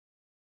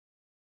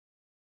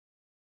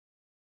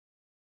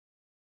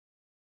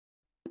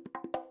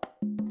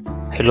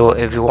Hello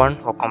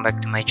everyone, welcome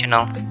back to my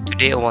channel.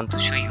 Today I want to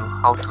show you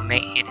how to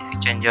make heat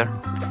exchanger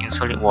in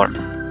Solidworks,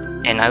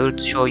 and I will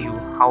show you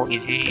how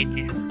easy it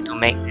is to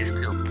make this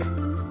cube.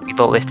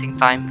 Without wasting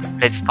time,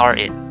 let's start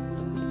it.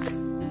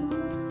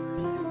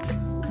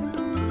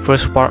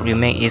 First part we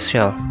make is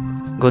shell.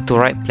 Go to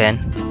right plane,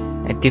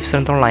 active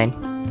center line,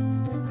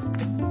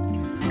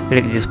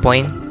 click this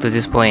point to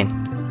this point,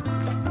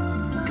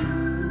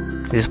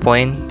 this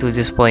point to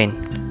this point.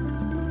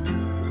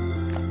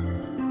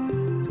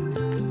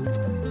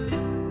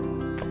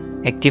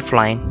 Active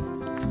line,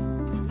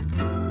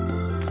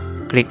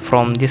 click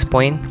from this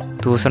point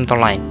to center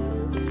line,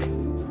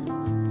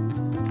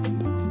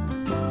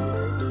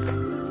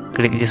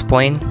 click this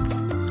point,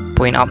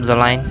 point up the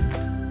line,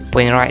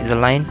 point right the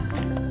line,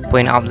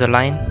 point up the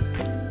line,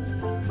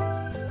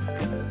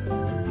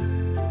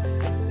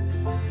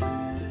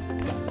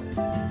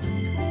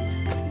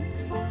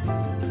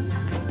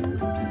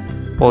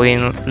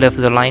 point left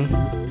the line,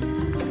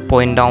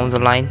 point down the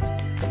line,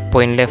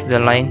 point left the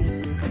line,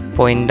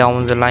 point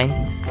down the line,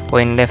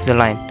 point left the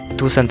line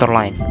to center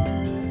line.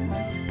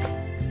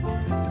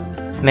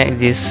 Make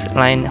this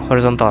line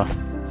horizontal.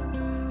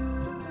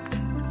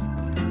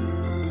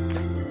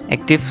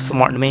 Active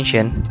smart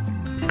dimension,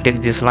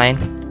 click this line,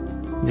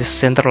 this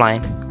center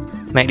line,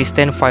 make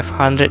distance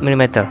 500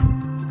 mm.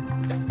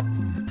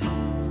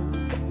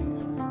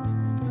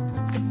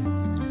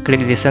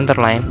 Click the center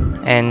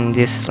line and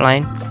this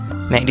line,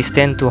 make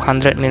distance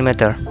 200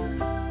 mm.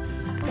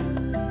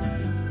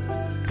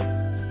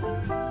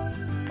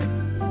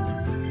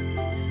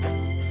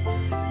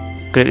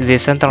 Click the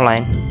center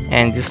line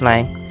and this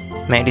line,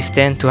 make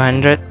distance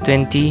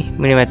 220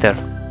 mm.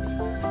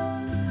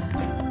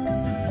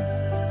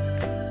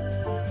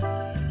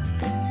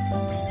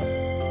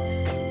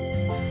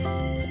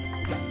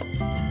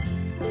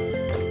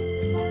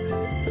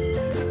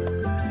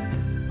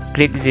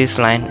 Click this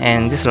line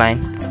and this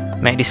line,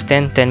 make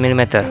distance 10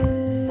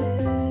 mm.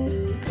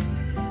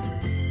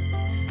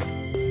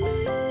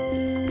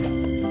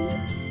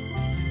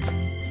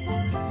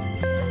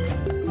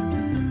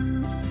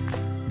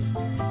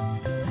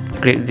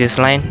 Click this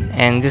line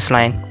and this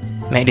line,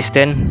 make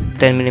distance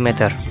 10 mm.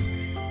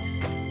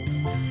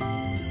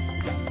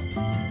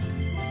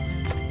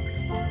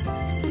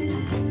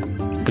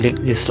 Click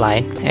this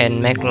line and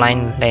make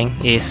line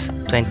length is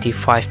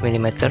 25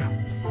 mm.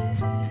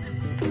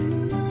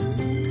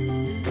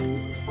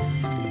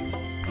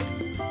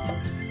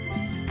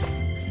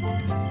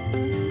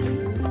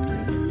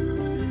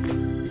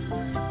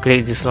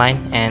 Click this line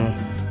and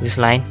this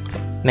line,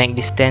 make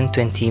distance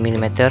 20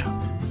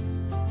 mm.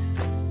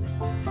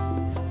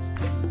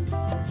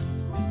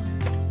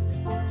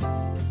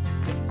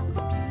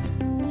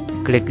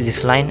 Click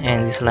this line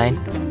and this line,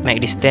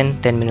 make distance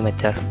 10 mm.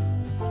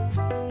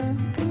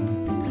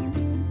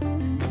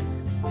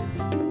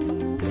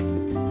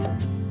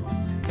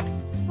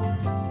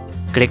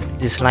 Click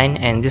this line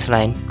and this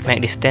line,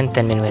 make distance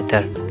 10 mm.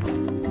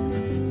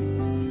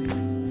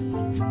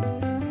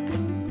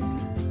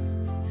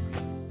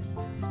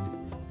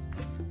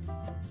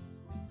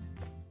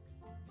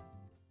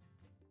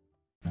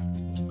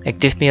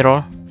 Active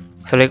mirror,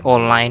 select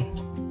all line,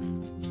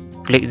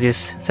 click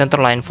this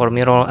center line for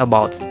mirror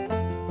about.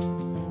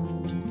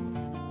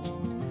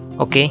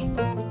 OK.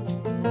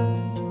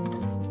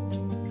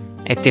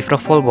 Active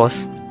ruffle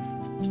boss,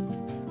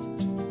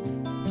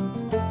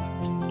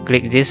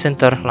 click this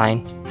center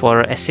line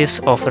for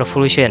axis of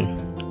revolution.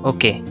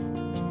 OK.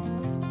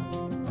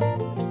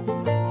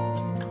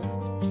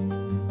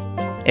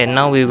 And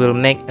now we will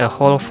make a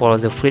hole for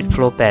the fluid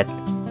flow pad.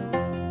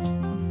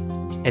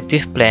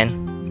 Active plane,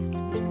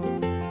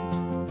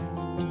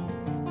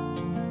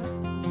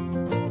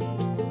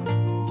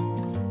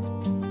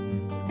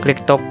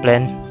 click top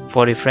plane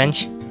for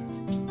reference,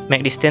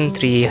 make distance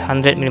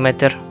 300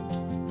 mm.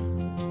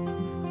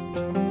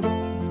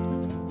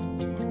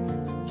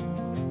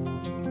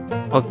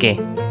 OK.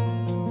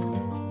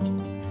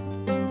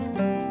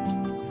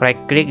 Right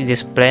click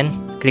this plane,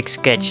 click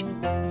sketch.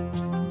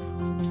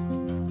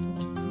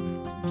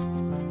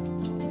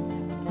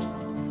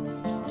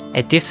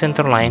 Active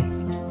center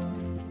line,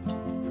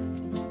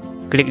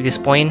 click this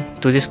point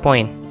to this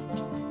point.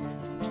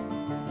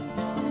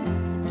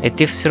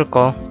 Active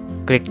circle,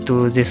 click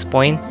to this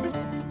point.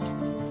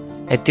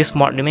 Active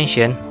smart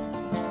dimension,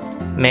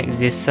 make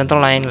this center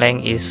line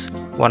length is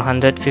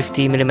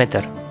 150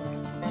 mm.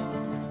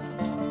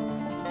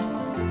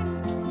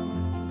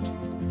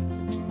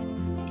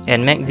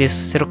 And make this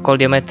circle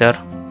diameter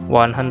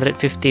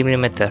 150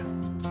 mm.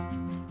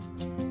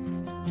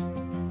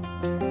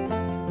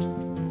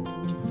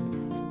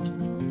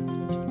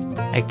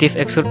 Active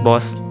extrude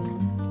boss,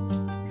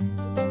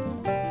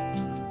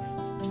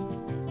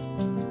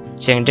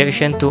 change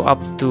direction to up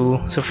to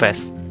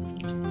surface.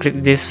 Click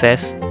this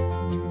face.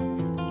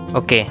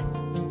 OK.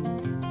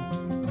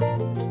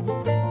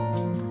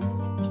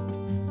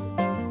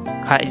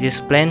 Hide this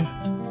plane.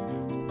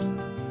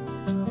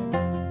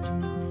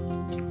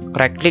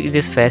 Right click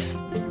this face.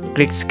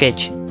 Click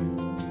sketch.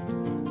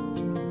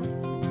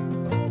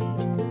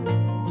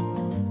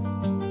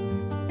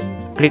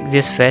 Click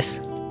this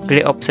face,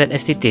 click offset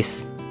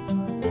STTs.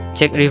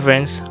 Check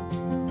reference.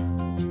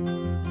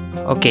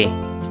 OK.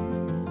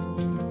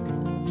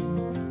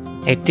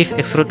 Active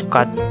extrude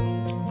cut.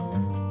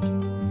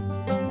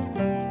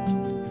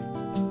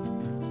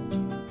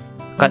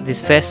 Cut this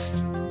face.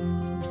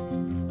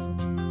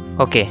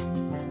 OK.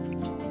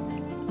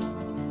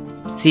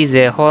 See,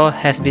 the hole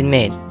has been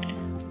made.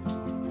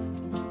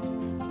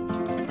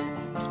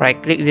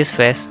 Right click this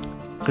face,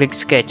 click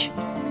sketch.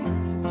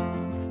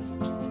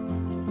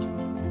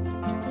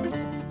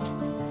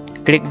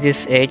 Click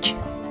this edge,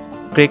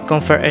 click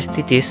convert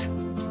STTs,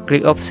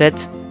 click offset,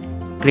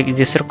 click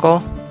this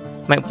circle,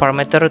 make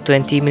parameter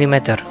 20 mm.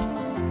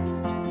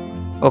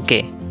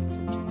 OK.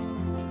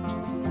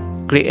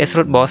 Click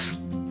extrude boss.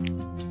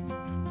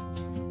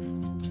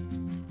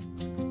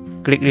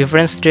 Click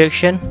reference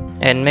direction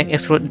and make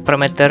extrude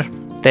parameter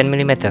 10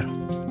 mm.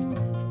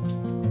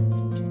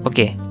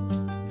 OK.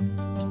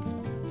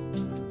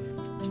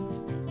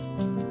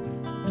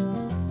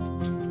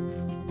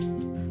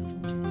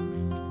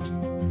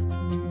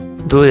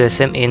 Do the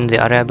same in the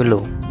area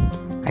below.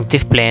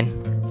 Active plane.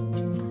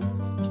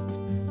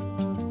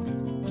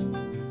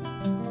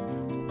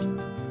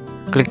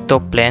 Click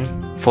top plane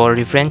for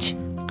reference.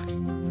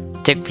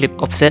 Check flip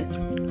offset.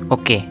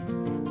 OK.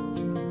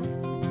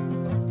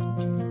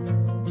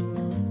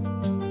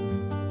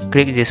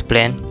 Click this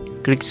plane.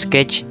 Click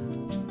sketch.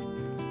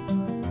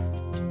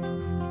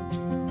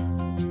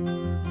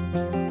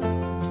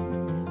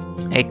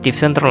 Active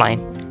center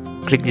line.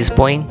 Click this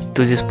point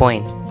to this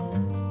point.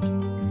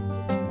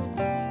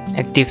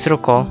 Active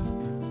circle,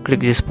 click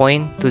this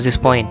point to this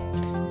point.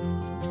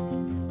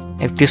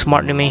 Active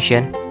smart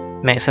dimension,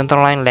 make center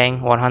line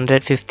length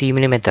 150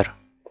 mm.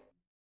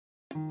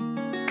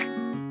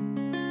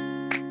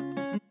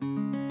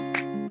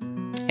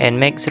 And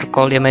make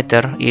circle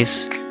diameter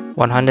is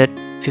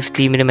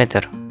 150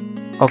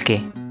 mm. OK.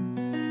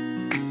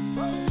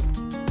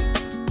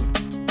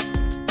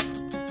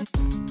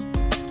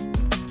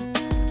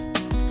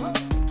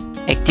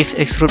 Active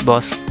extrude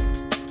boss.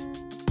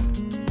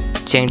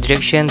 Change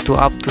direction to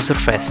up to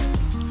surface.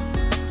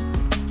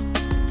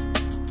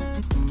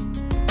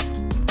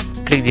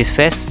 Click this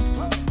face.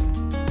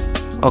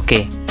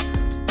 OK.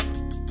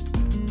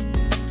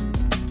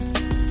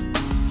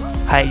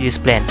 Hide this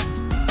plane.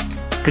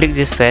 Click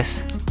this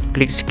face.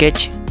 Click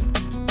sketch.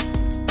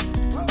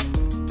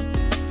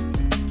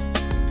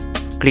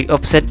 Click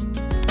offset.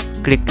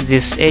 Click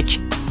this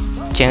edge.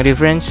 Change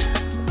reference.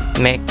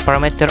 Make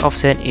parameter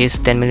offset is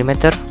 10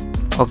 mm.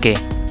 OK.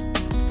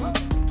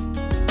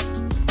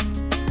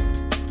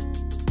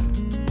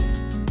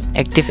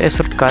 Active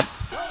extrude cut.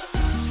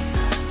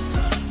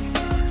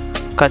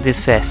 Cut this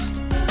face.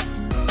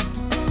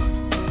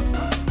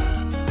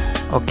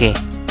 OK.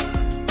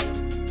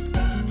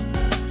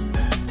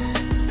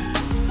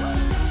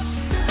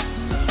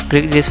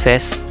 Click this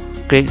face.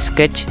 Click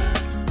sketch.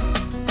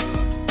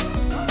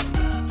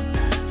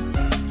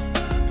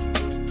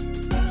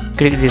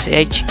 Click this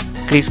edge.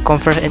 Click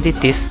convert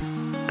entities.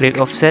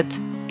 Click offset.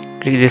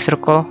 Click this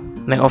circle.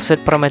 Make offset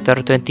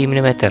parameter 20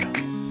 mm.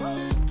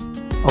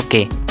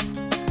 OK.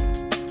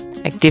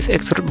 Active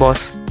extrude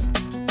boss.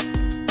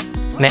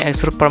 Make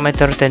extrude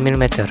parameter 10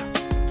 mm.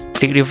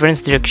 Click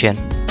reference direction.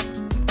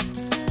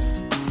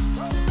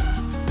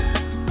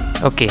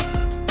 OK.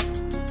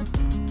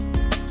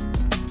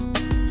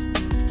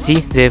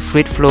 See, the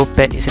fluid flow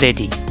pad is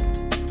ready.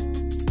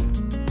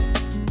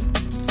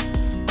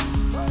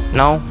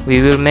 Now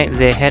we will make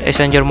the head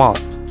exchanger mount.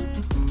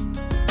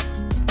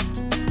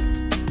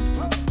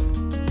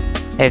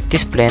 At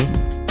this plane,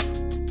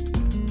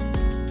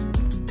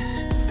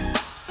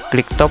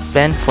 click top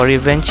plane for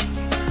reference.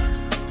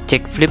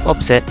 Check flip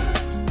offset.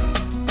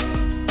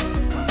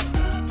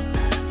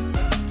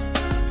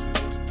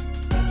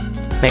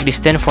 Make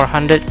distance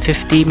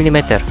 450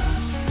 mm.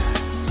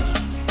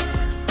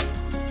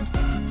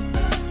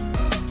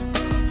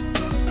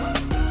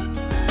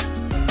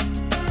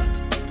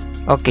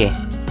 OK.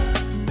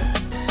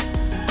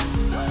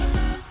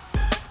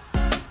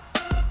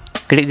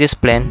 Click this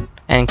plane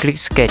and click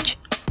sketch.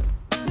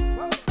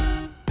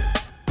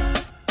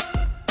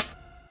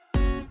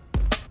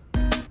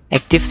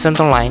 Active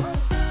center line.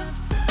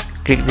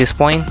 Click this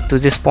point to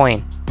this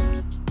point.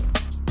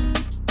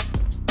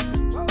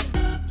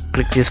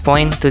 Click this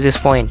point to this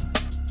point.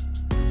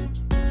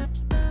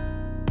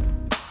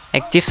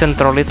 Active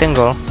center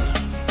rectangle.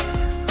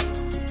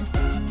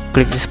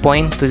 Click this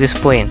point to this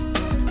point.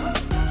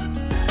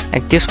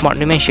 Active smart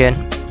dimension.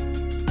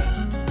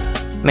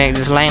 Make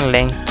this line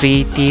length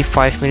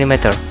 3T5 mm.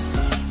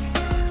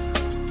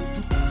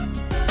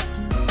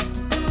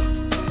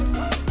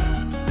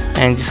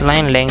 And this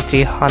line length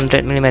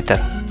 300 mm.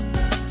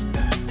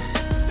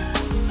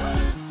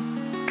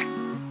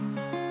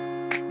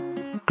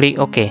 Click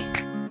OK.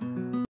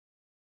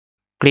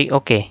 Click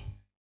OK.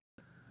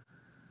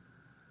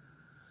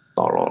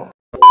 Tolol.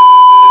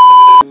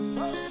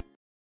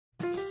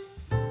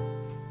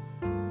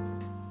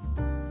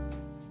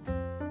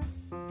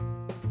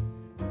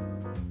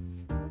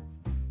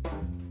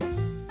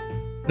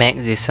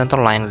 Make the center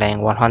line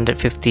length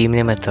 150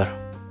 mm.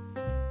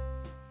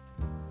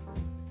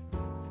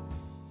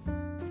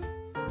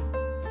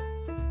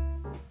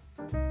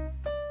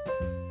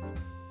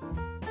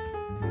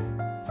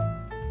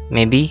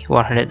 Maybe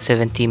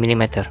 170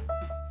 mm.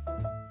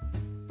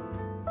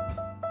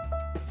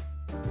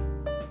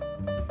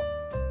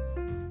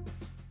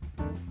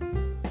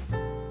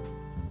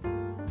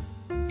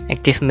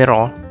 Active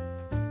mirror.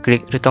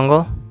 Click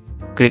rectangle.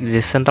 Click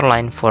the center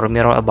line for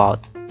mirror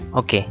about.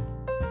 OK.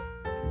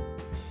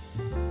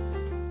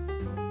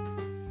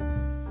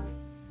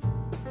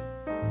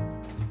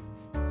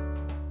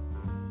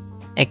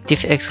 Active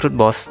extrude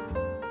boss.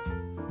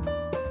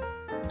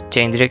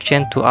 Change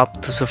direction to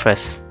up to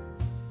surface.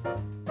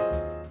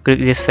 Click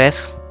this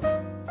face.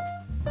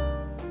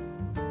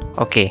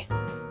 OK.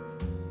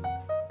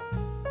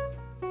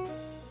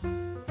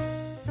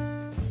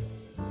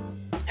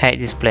 Hide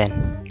this plane.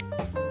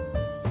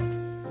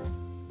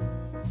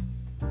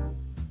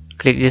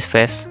 Click this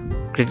face.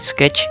 Click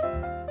sketch.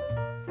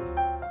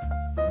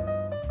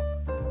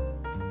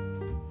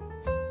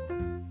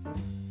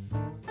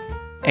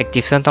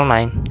 Active center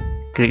line.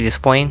 Click this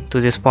point to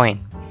this point.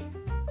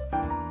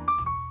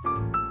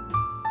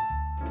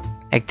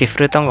 Active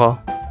rectangle.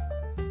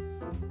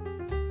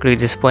 Click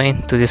this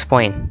point to this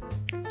point.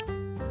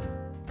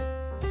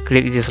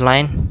 Click this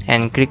line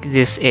and click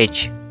this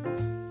edge.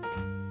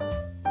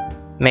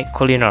 Make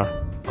collinear.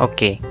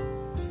 OK.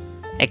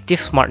 Active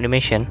smart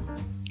dimension.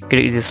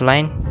 Click this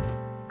line.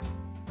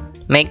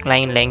 Make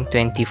line length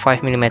 25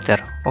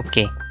 mm.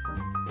 OK.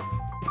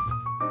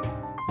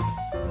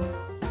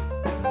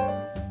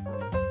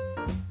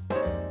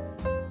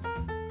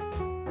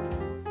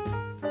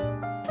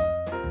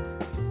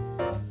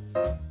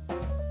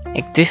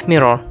 Active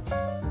mirror.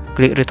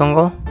 Click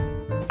rectangle.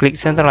 Click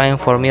center line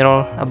for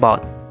mirror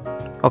about.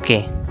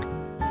 OK.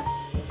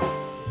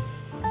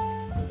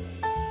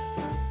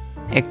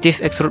 Active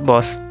extrude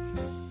boss.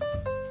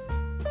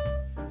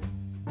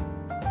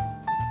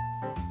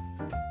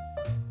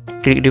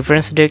 Click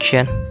difference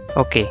direction.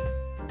 OK.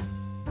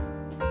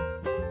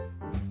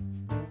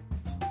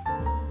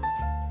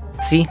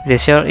 See, the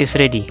shell is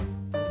ready.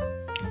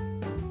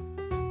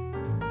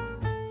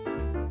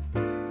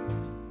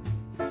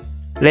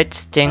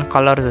 Let's change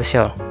color the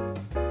shell.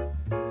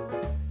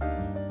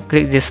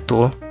 Click this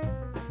tool.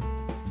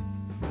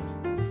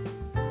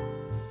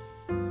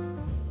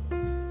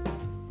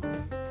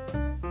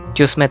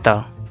 Choose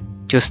metal.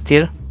 Choose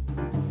steel.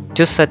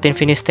 Choose satin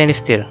finish stainless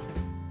steel.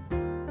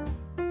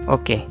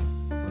 OK.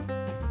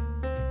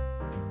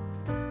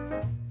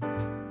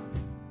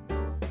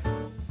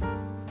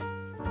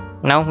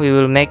 Now we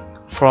will make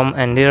from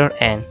and rear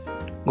end.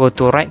 Go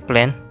to right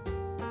plane.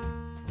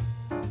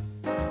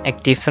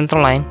 Active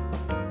center line.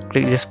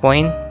 Click this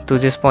point to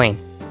this point.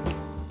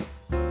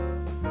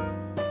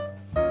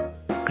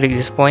 Click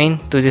this point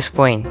to this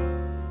point.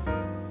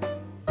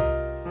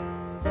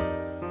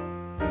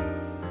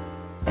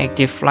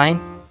 Active line.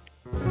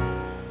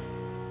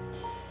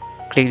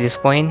 Click this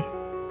point.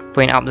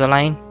 Point up the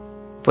line.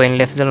 Point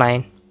left the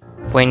line.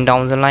 Point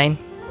down the line.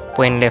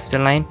 Point left the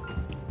line.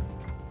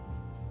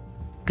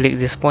 Click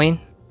this point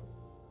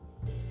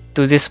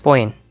to this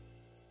point.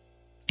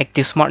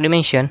 Active smart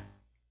dimension.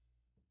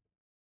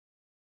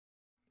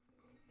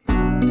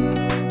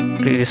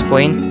 Click this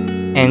point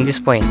and this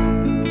point.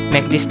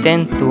 Make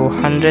distance to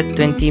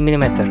 120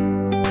 mm.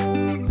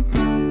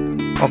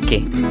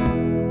 OK.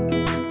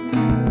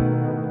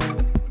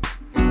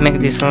 Make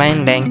this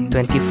line length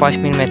 25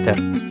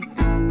 mm.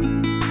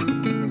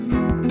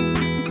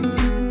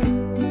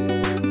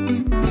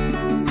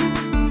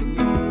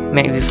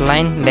 Make this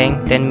line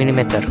length 10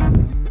 mm.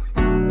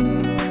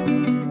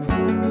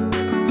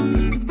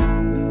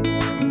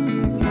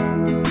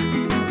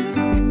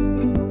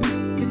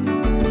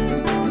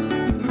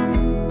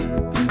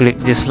 Click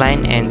this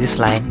line and this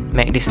line.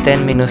 Make distance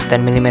minus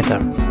 10 mm.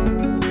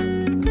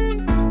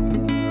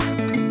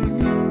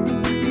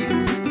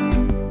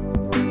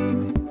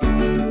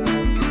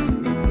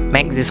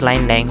 Make this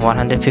line length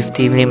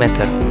 150 mm.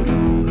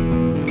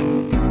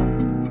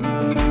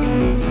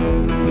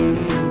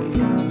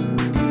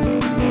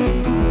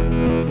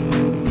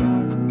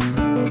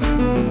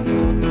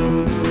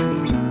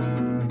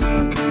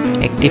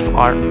 Active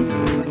arc.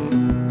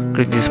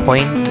 Click this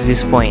point to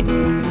this point.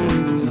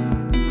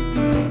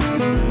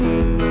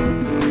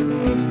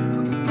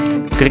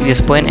 Click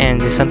this point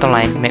and the center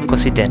line, make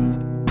coincident.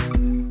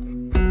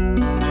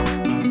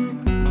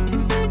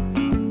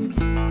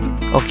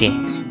 OK.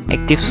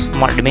 Active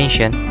smart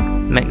dimension.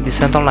 Make the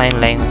center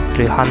line length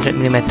 300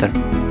 mm.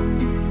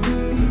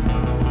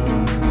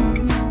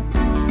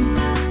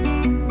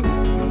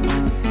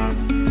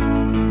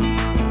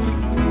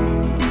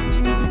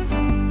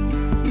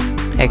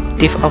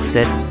 Active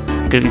offset.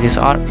 Click this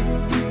arc.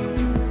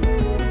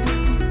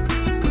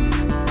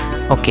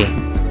 OK.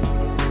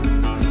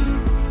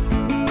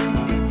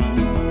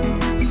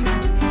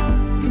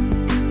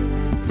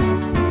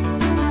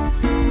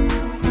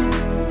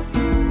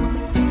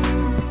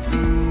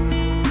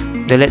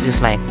 Delete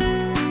this line.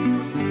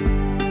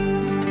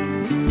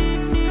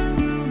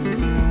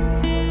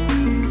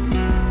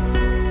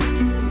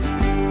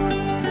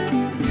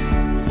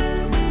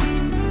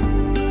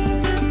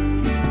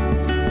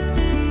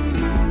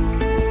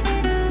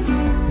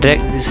 Drag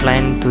this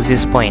line to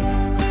this point.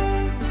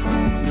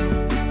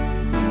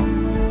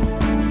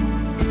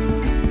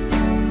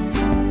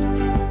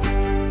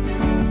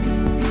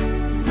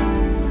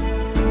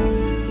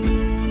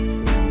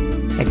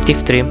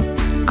 Active trim,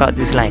 cut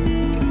this line.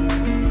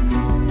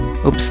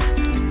 Oops,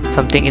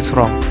 something is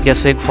wrong.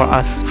 Just wait for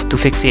us to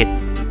fix it.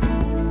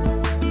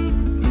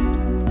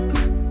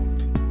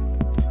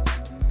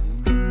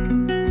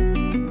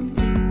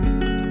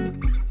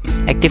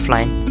 Active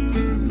line,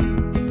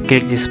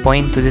 click this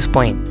point to this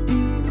point.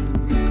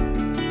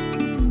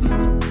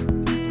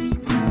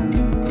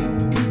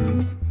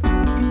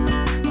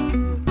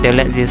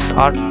 Delete this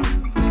arc.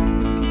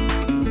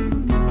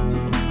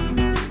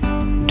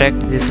 Drag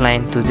this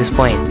line to this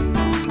point.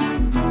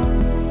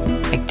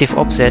 Active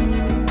offset,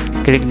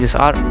 click this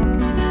arc.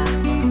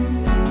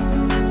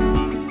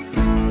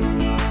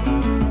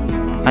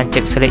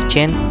 Uncheck select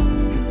chain.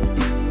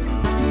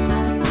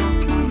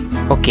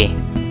 OK.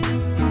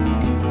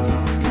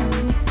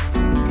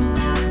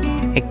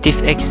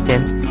 Active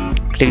extend,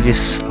 click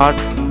this arc.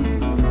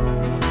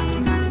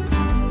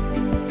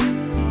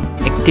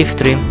 Active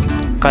trim,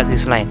 cut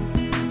this line.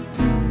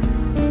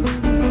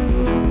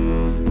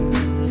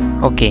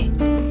 OK.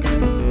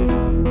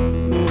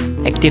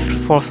 Active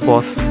force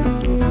boss,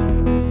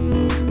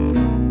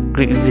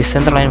 click the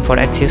center line for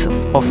axis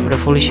of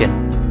revolution.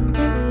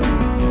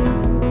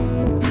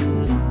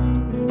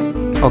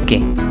 OK.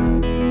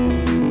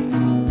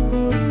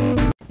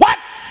 What?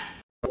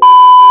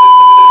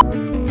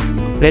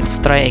 Let's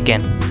try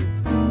again.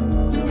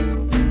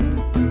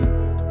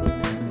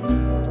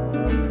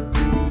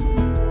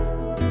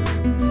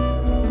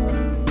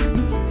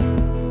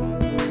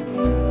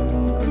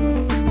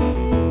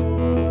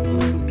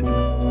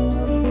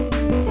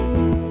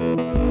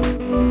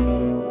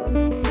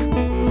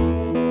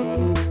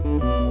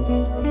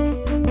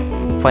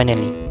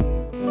 Finally.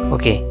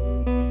 Okay.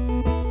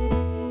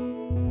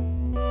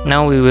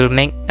 Now we will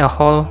make a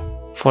hole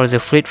for the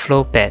fluid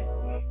flow pad.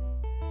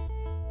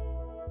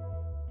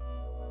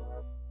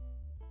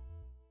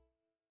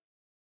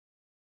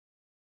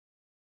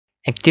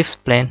 Active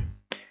spline.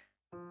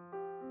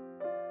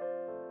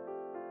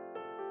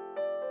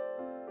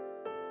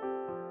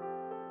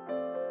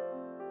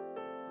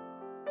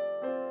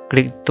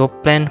 Click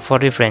top plane for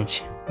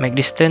reference. Make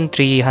distance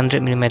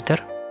 300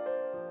 mm.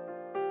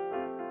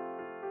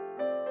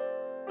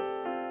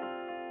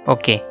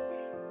 OK.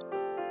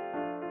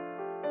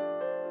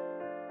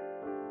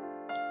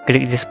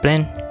 Click this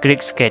plane,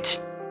 click sketch.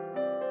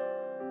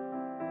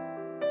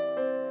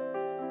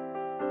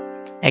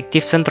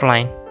 Active center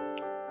line.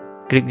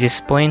 Click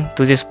this point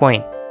to this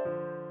point.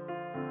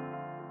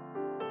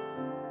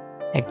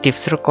 Active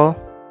circle.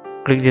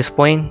 Click this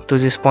point to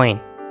this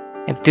point.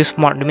 Active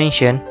smart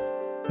dimension.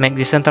 Make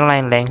the center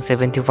line length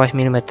 75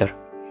 mm.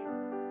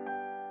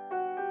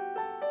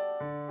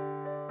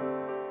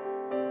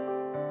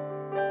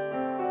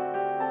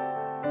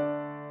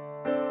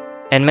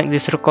 And make the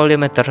circle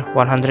diameter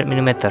 100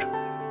 mm.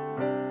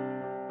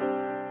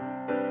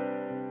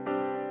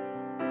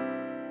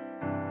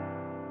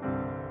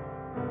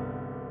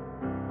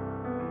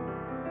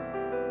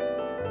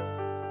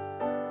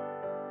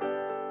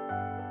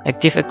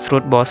 Active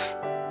extrude boss.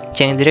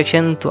 Change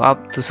direction to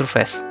up to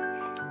surface.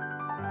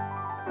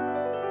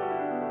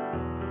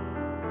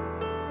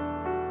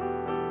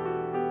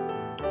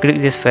 Click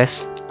this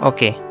face.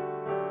 OK.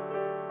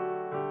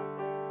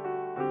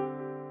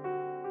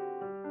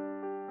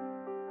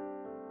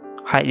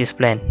 Hide this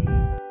plane.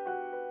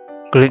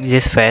 Click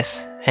this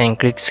face and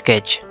click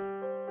sketch.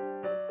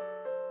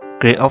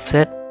 Click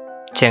offset.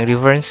 Change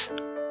reference.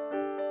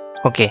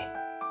 OK.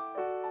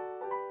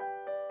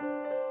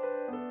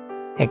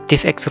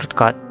 Active extrude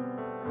cut.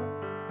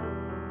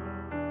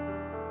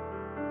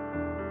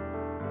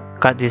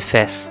 Cut this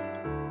face.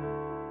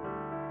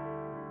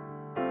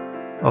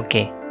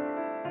 OK.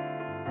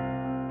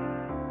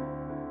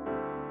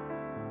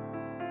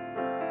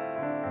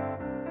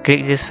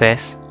 Click this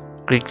face.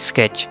 Click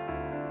sketch.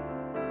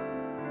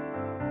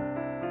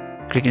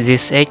 Click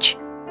this edge.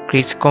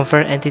 Click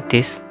convert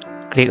entities.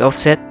 Click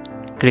offset.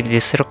 Click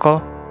this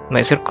circle.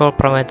 Make circle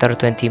parameter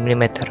 20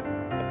 mm.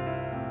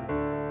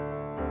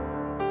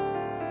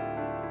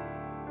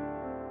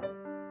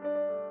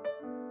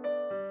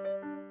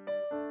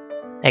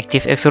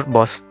 Active extrude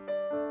boss.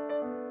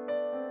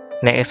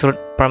 Make extrude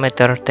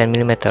parameter 10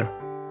 mm.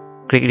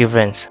 Click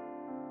reference.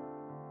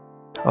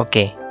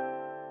 OK.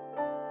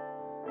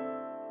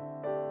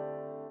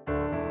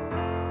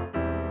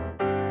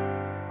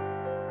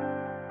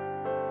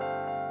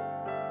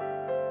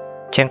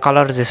 Change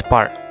color this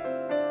part.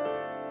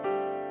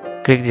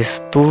 Click this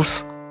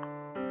tools.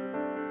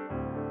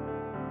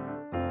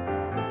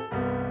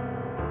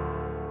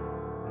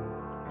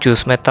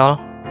 Choose metal.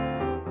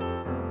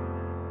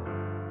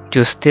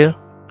 Choose steel.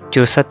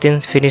 Choose satin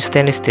finish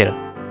stainless steel.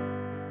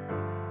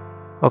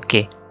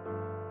 OK.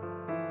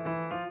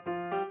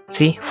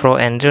 See, flow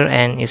and rear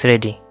end is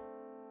ready.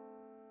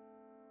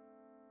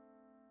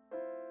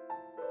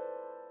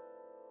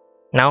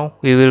 Now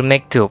we will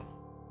make tube.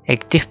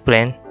 Active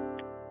plane.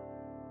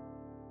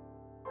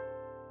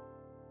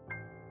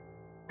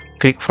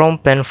 Click from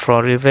plan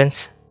for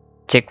reference,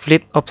 check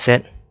flip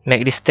offset,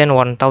 make distance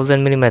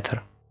 1000 mm.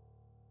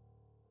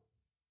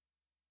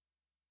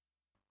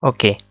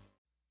 OK.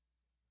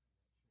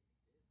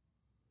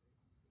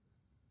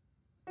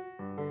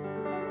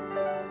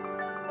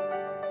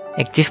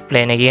 Active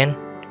plane again.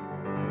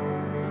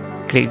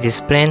 Click this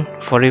plane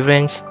for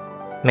reference,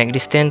 make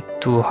distance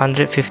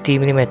 250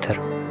 mm.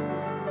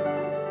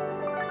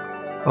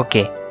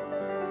 OK.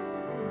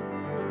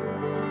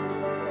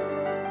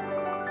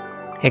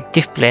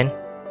 Active plane.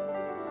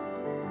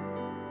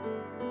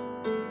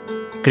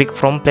 Click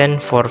from plane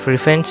for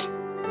reference,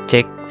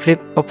 check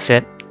flip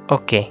offset,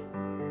 OK.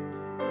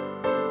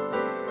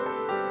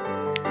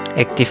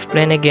 Active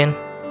plane again,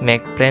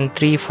 make plane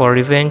 3 for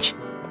reference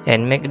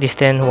and make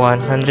distance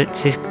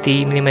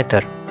 160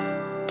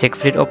 mm. Check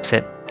flip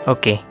offset,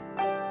 OK.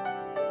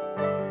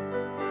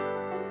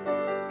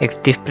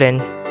 Active plane.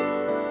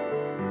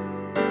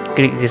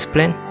 Click this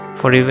plane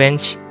for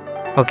reference,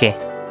 OK.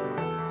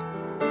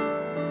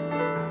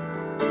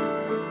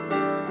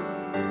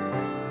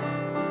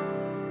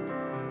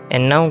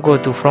 And now go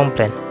to front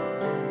plane.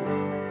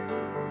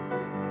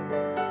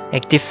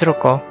 Active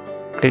circle,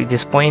 click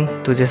this point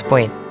to this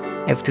point.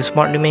 Active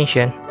smart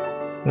dimension,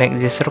 make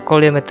the circle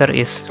diameter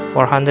is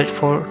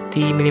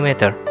 440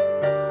 mm.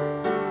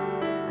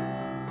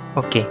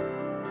 OK.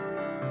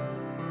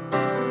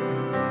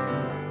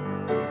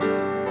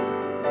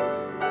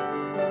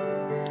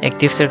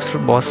 Active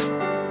extrude boss,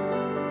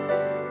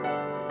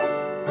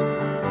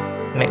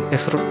 make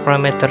extrude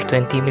parameter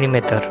 20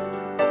 mm.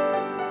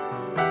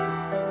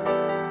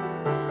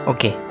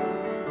 OK.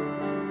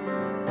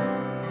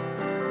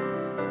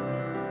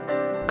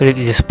 Click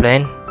this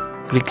plane,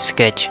 click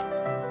sketch.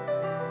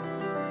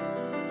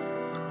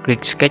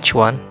 Click sketch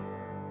 1.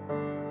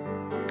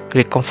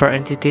 Click convert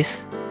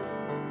entities.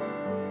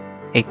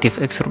 Active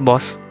extrude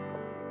boss.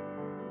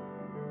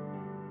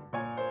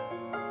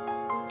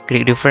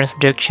 Click reference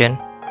direction.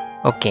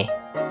 OK.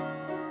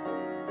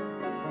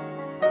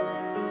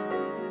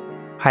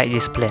 Hide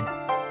this plane.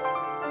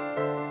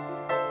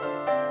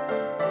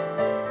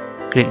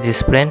 Click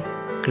this plane,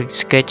 click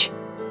sketch.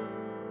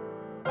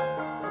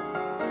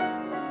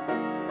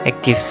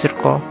 Active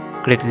circle,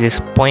 click this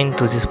point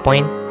to this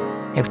point.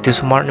 Active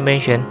smart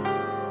dimension,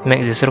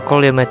 make the circle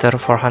diameter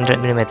 400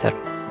 mm.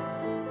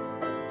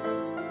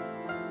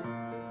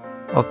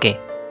 OK.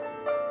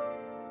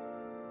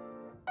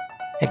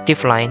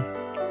 Active line,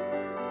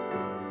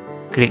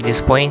 click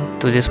this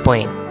point to this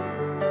point.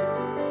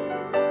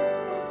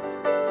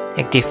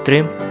 Active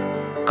trim,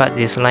 cut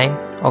this line.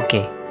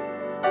 OK.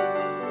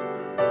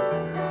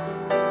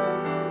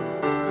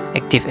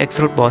 Active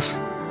extrude boss,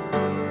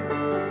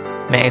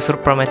 make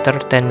extrude parameter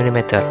 10 mm.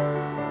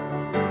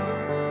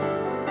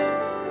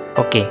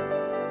 OK.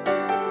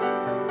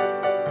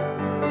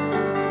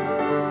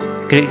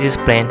 Click this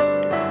plane,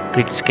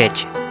 click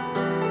sketch.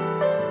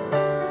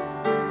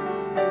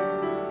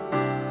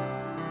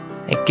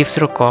 Active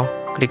circle,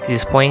 click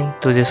this point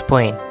to this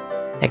point.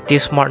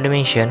 Active smart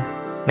dimension,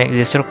 make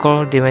the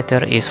circle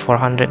diameter is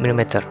 400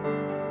 mm.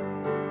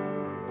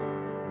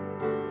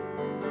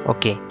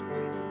 OK.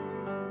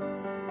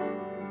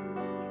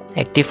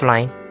 Active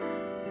line,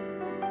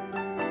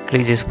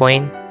 click this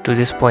point to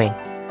this point.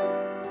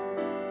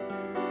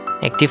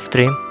 Active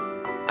trim,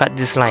 cut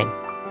this line.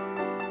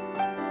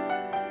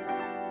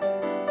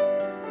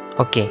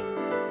 OK.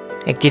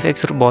 Active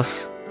extrude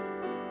boss.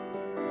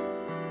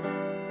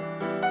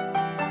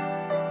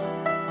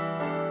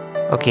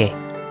 OK.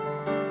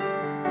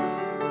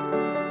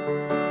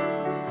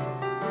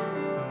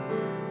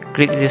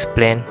 Click this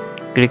plane,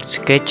 click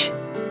sketch.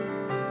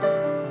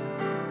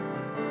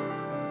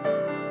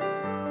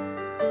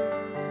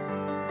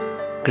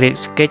 Click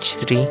sketch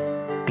 3,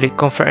 click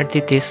convert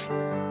entities.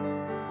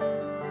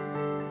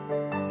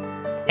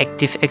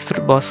 Active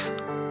extrude boss.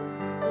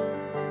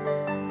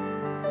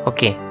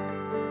 OK.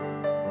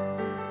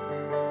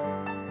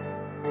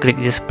 Click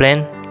this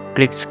plane,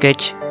 click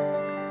sketch.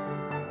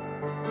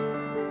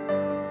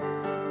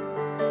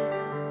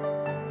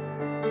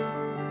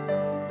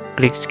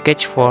 Click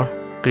sketch 4,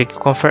 click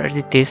convert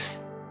entities.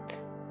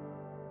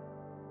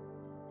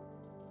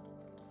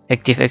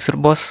 Active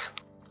extrude boss.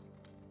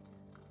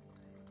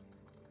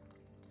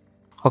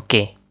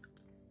 OK.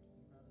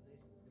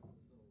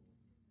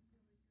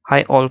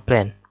 Hide all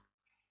plane.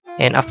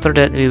 And after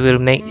that we will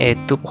make a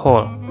tube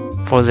hole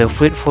for the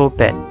fluid full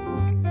bed.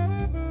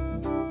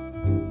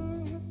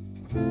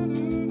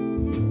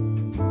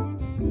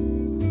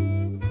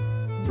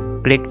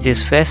 Click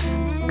this face,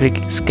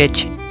 click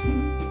sketch.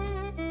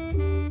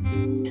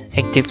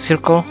 Active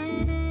circle,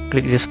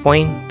 click this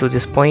point to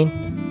this point.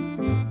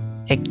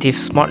 Active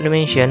smart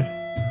dimension,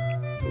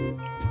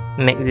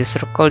 make the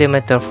circle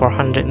diameter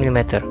 400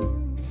 mm.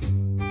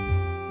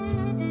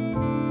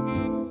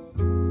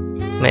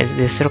 Make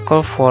the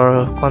circle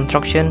for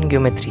construction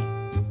geometry.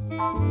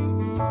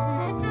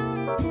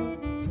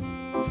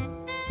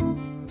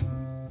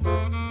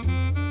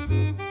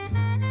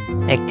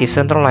 Active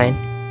center line,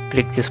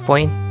 click this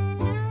point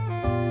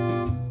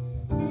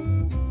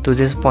to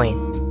this point.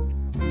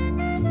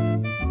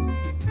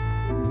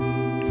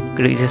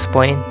 click this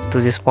point to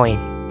this point.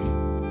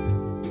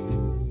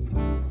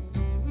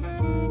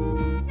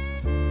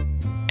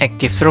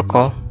 Active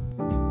circle,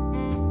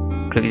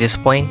 click this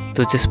point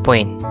to this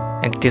point.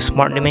 Active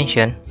smart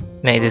dimension,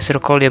 make the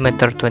circle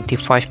diameter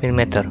 25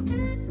 mm.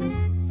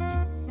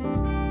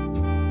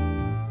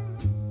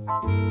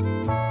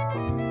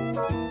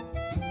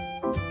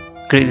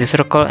 Click the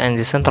circle and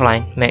the center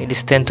line, make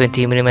distance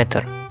 20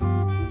 mm.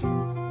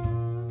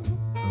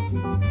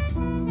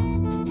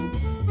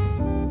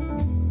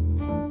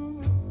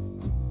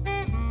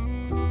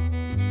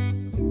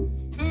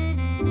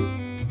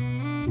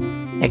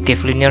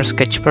 Active linear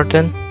sketch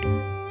pattern,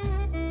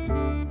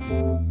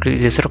 click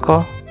the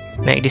circle,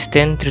 make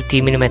distance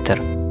 30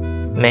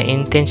 mm.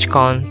 Make inch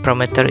count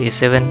parameter is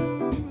 7.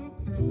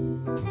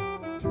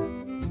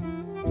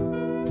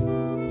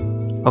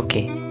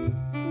 OK.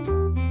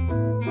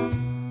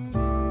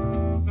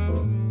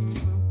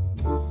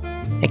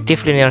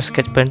 Active linear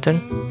sketch pattern,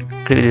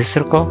 click the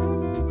circle.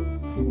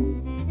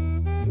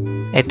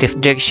 Active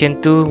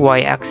direction to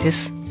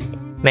y-axis,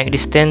 make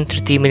distance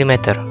 30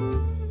 mm.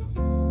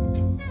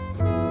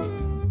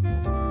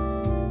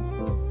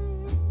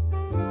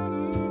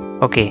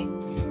 OK.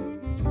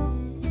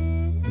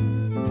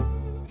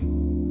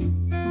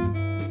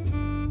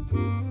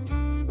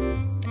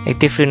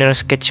 Active linear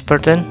sketch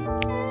pattern,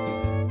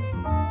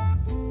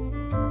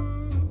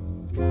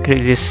 click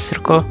this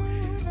circle.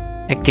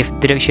 Active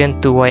direction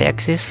to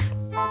y-axis,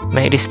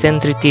 make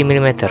distance 30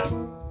 mm.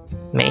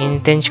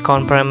 Make inch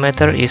count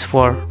parameter is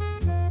 4.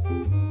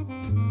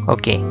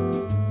 OK.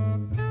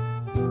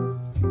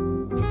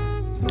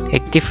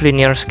 Active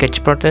linear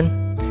sketch pattern,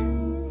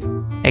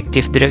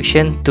 active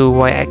direction to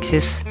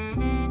y-axis,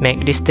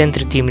 make distance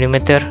 30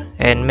 mm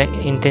and make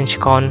inch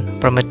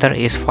count parameter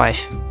is 5.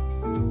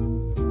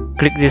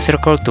 Click the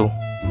circle too.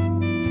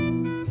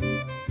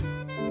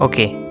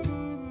 OK.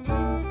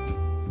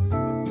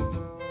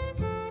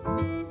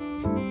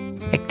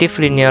 Active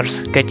linear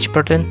sketch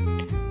pattern,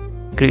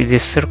 click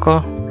this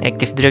circle.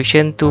 Active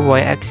direction to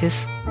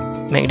y-axis,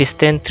 make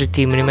distance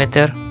 30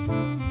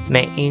 mm.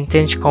 Make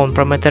inch count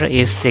parameter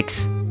is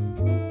 6.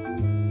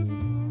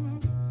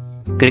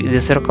 Click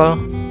the circle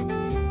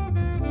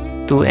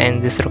to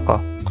end the circle.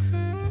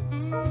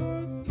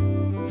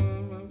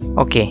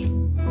 OK.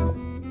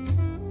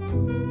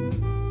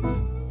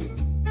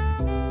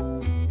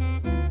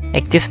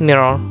 Active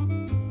mirror,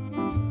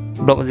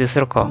 block the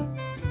circle.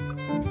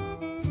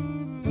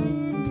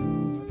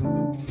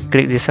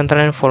 Click the center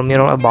line for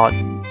mirror about.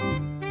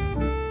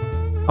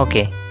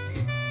 OK.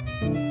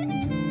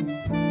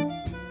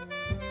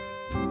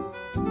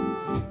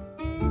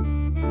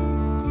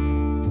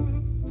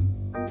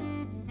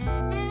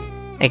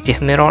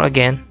 Active mirror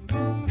again,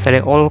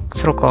 select all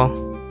circle.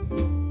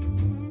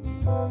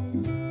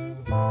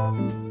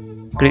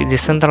 Click the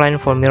center line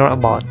for mirror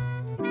about.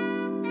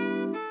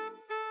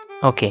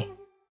 OK.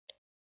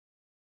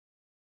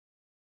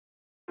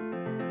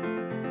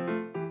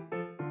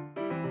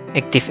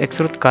 Active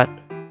extrude cut,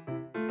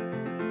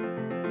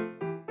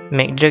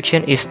 make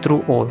direction is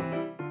through all.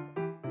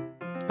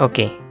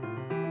 OK.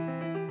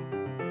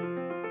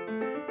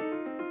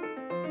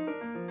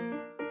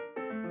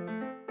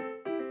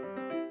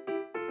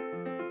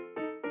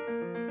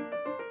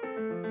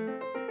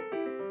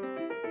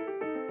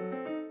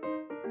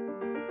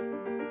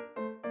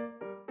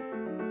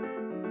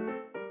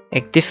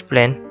 Active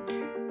plane,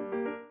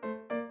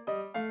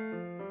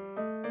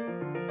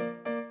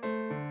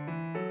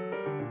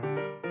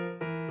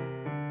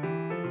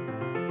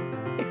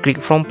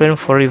 click from plane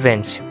for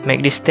revenge,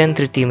 make distance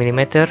 30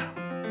 mm.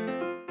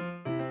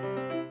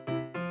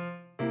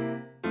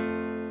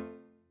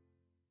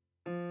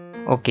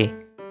 OK.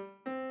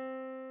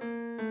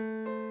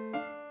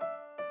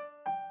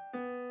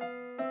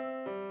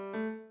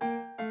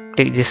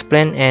 Click this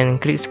plane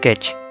and click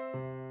sketch.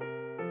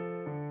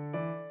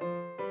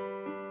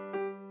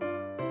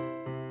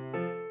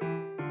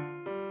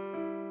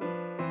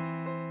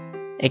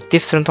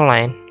 Active center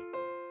line,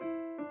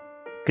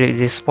 click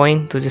this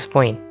point to this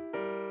point.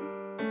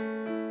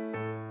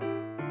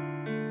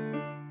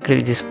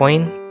 Click this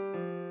point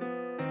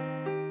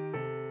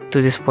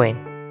to this point.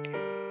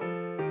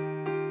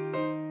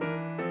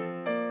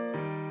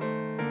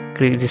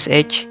 Click this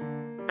edge,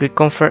 click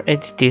convert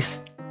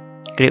entities,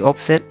 click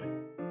offset.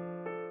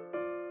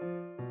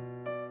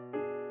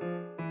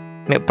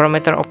 Make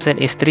parameter offset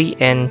is 3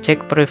 and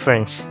check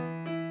preference.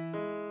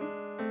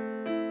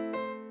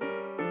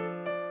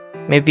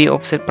 Maybe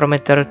offset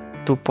parameter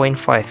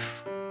 2.5.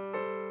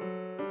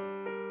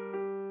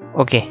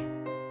 OK.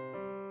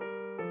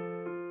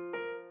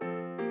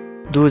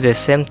 Do the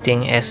same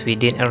thing as we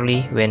did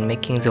early when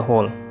making the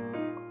hole.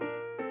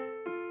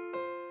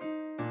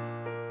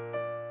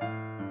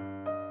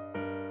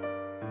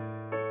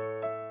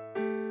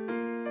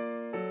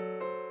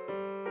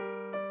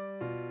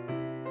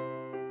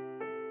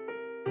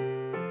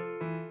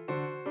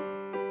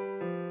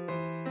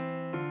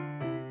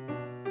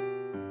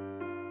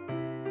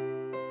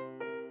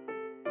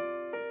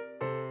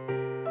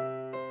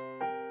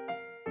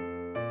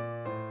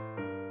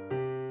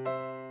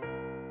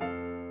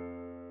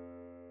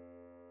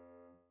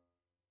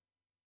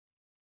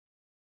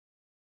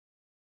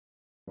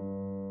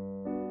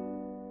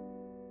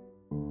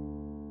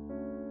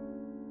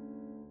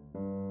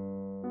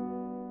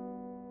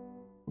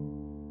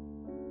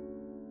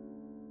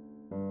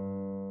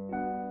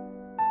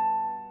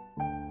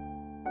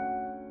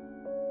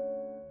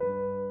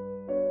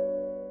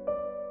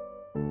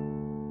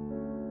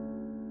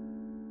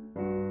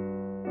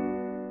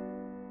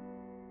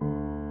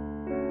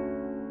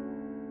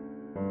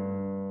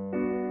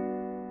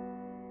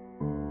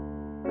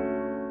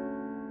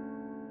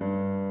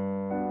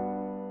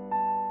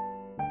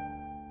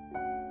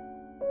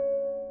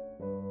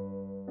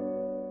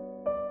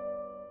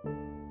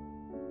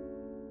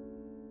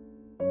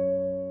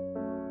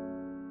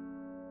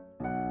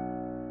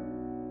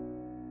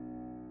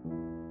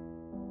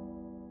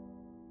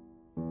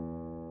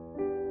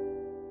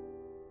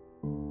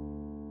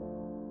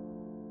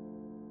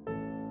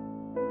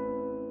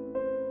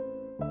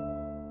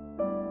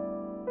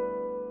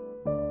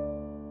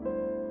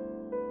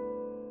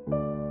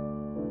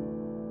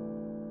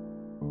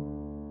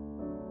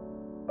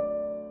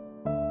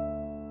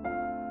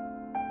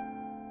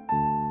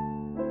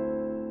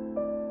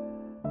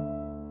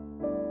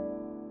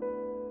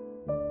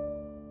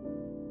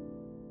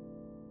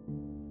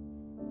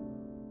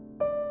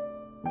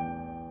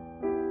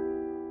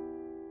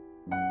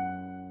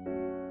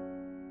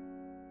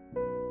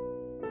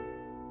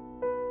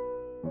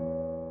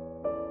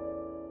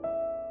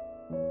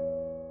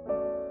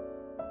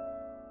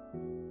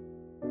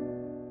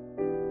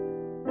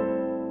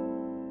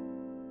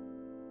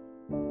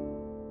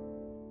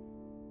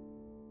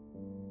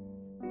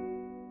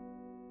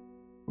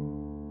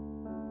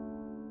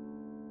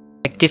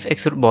 Active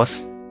extrude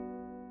boss.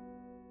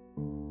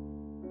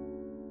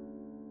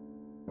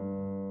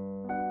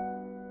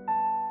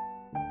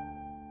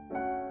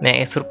 My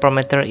extrude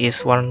parameter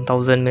is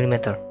 1000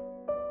 mm.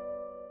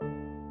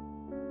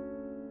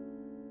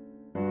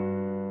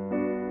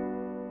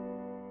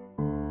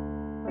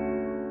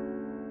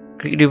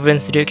 Click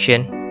reference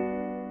direction.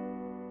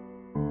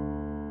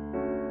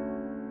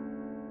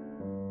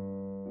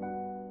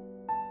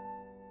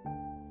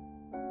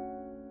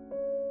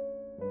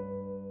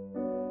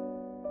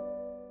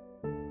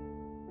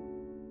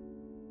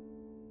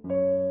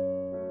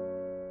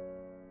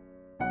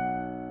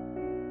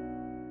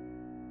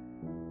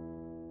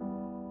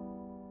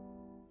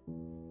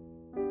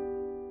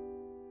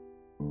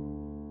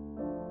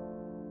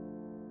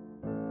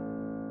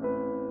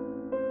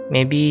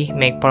 Maybe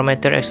make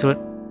parameter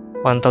extrude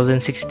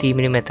 1060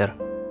 mm.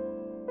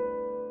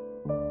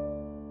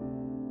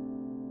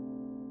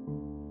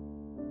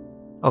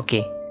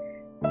 Okay.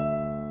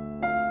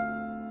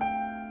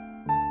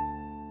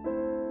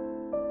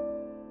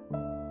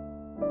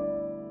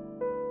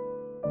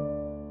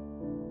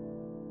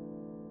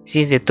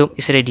 Since the tube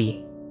is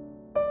ready,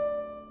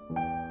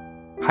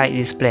 hide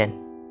this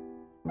plane.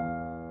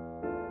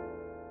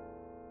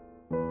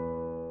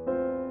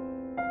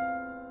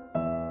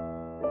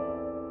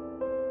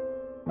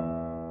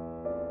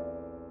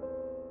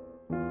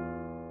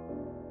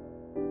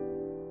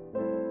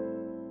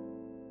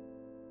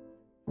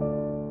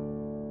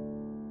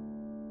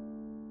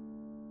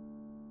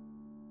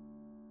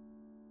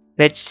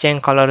 Let's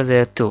change color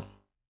the tube.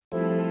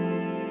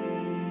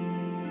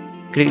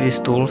 Click these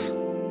tools.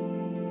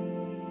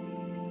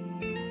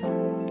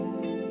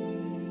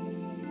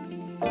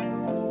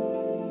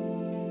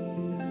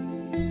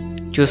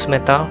 Choose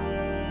metal.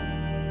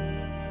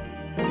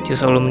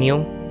 Choose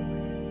aluminum.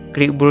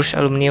 Click brush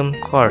aluminum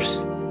coarse.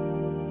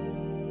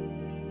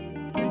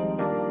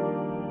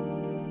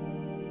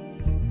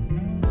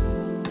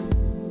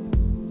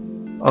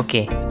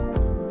 Okay.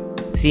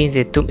 Since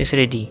the tube is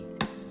ready,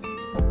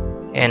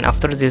 and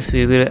after this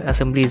we will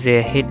assemble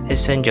the heat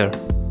exchanger.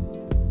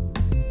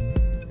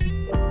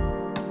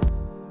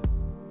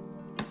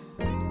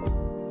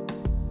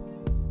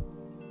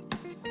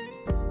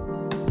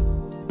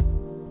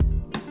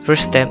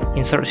 First step,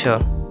 insert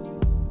shell.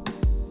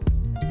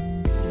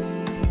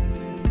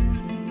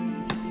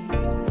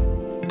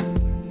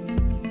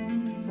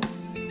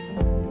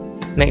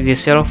 Make the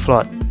shell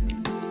float.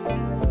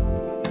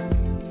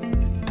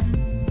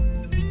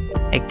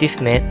 Active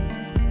mate.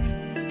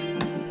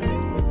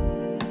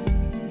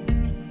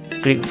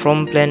 Click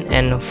from plane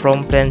and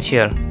from plane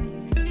shell.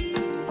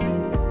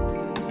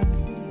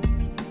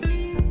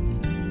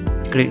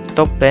 Click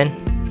top plane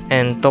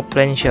and top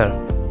plane shell.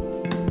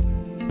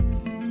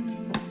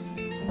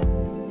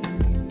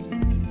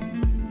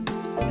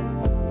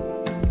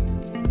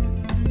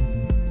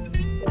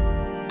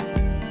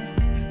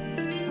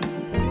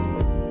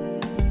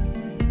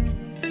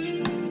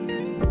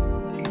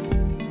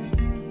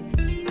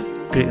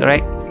 Click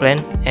right plane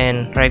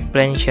and right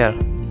plane shell.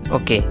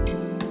 Okay.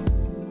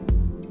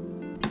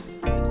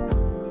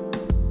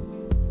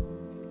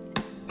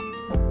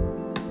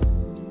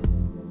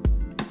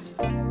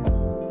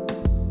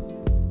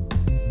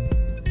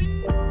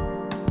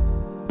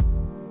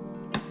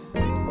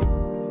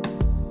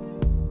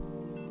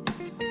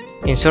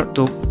 Insert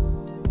tube.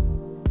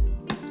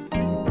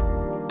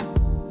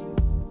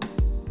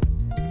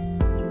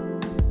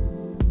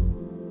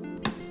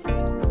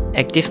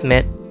 Active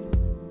mate.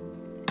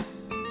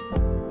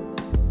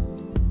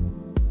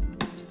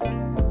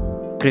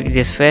 Click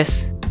this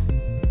face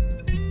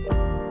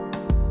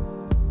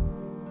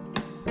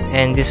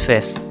and this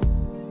face.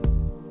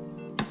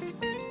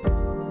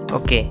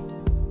 Okay.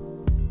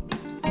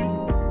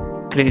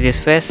 Click this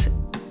face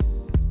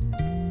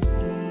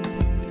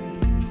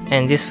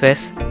and this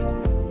face.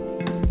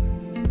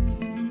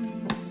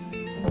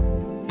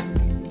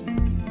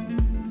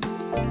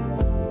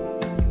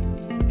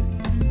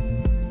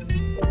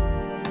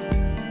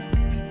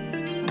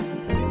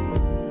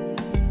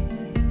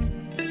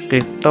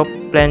 Click top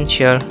plane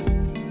shell.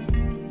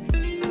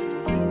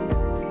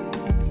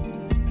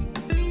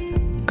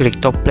 Click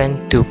top plane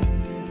tube.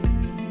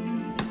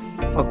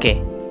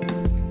 Okay.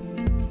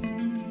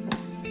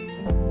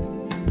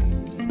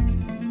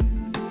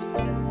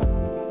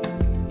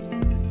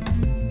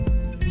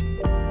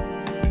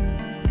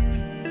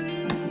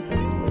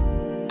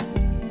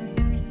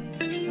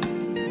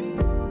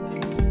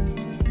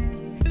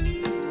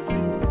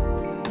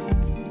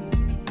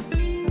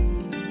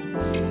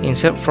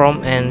 Insert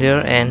from and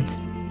rear end.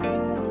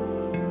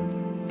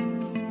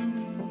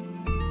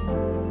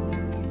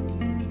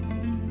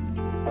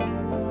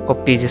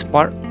 Copy this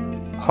part,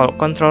 hold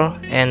Ctrl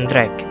and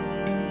drag.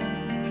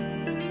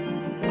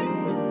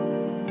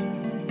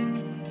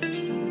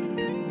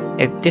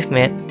 Active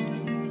mate.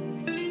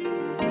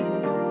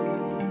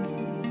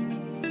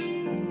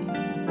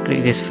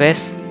 Click this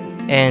face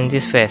and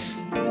this face.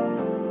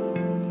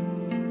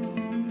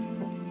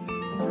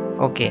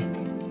 Okay.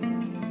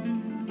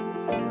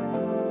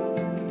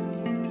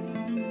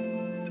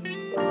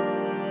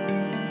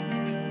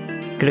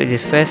 click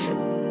this face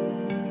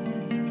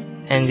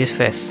and this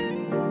face.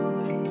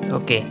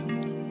 Okay.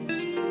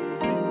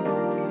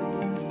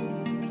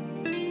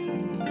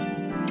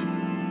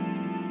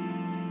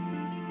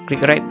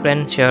 Click right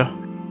plane share.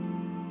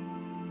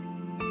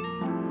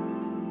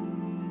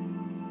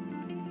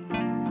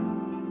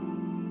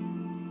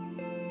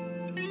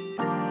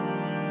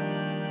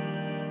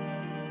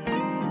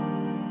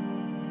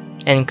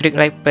 And click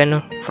right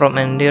plane from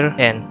and near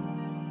end.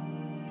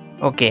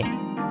 Okay.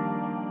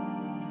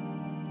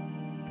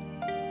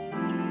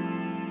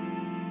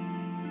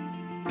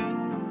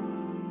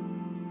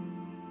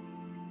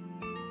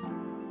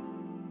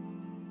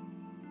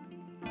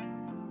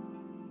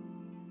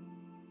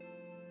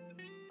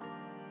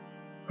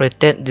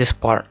 Rotate this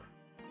part.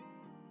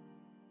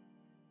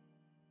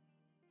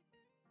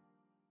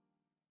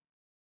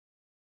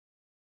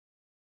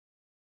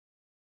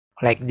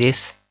 Like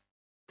this.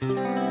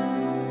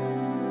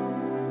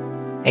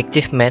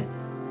 Active matte.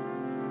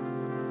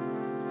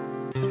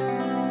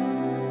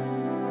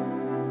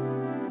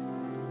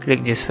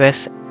 Click this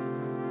face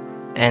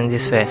and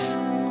this face.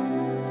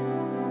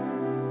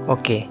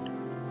 Okay.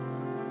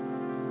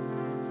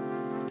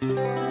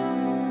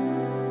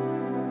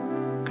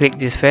 Click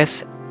this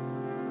face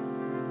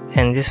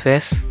and this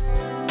face.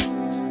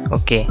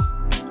 Okay.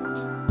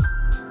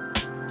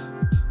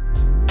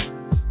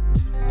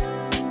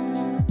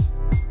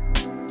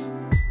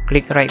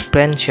 Click right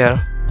plane share.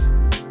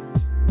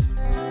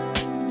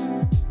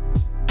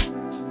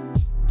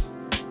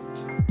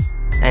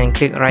 And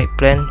click right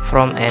plane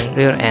from and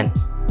rear end.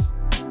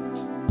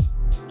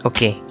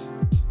 Okay.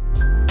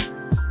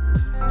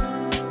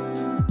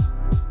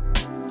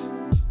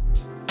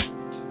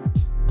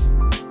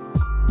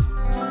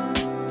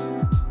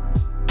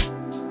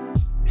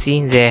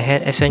 See, the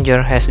head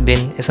exchanger has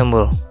been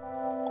assembled.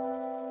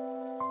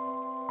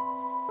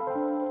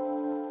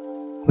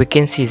 We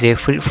can see the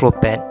fluid flow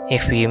path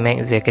if we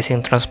make the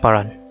casing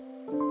transparent.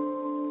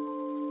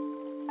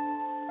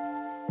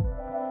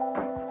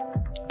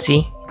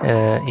 See,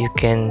 you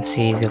can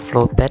see the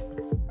flow path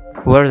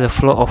where the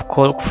flow of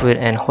cold fluid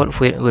and hot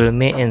fluid will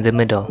meet in the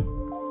middle.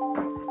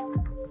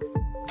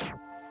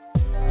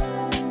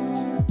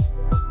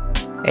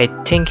 I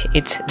think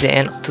it's the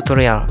end of the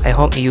tutorial. I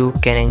hope you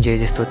can enjoy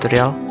this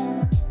tutorial.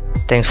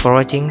 Thanks for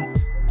watching.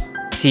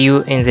 See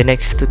you in the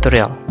next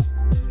tutorial.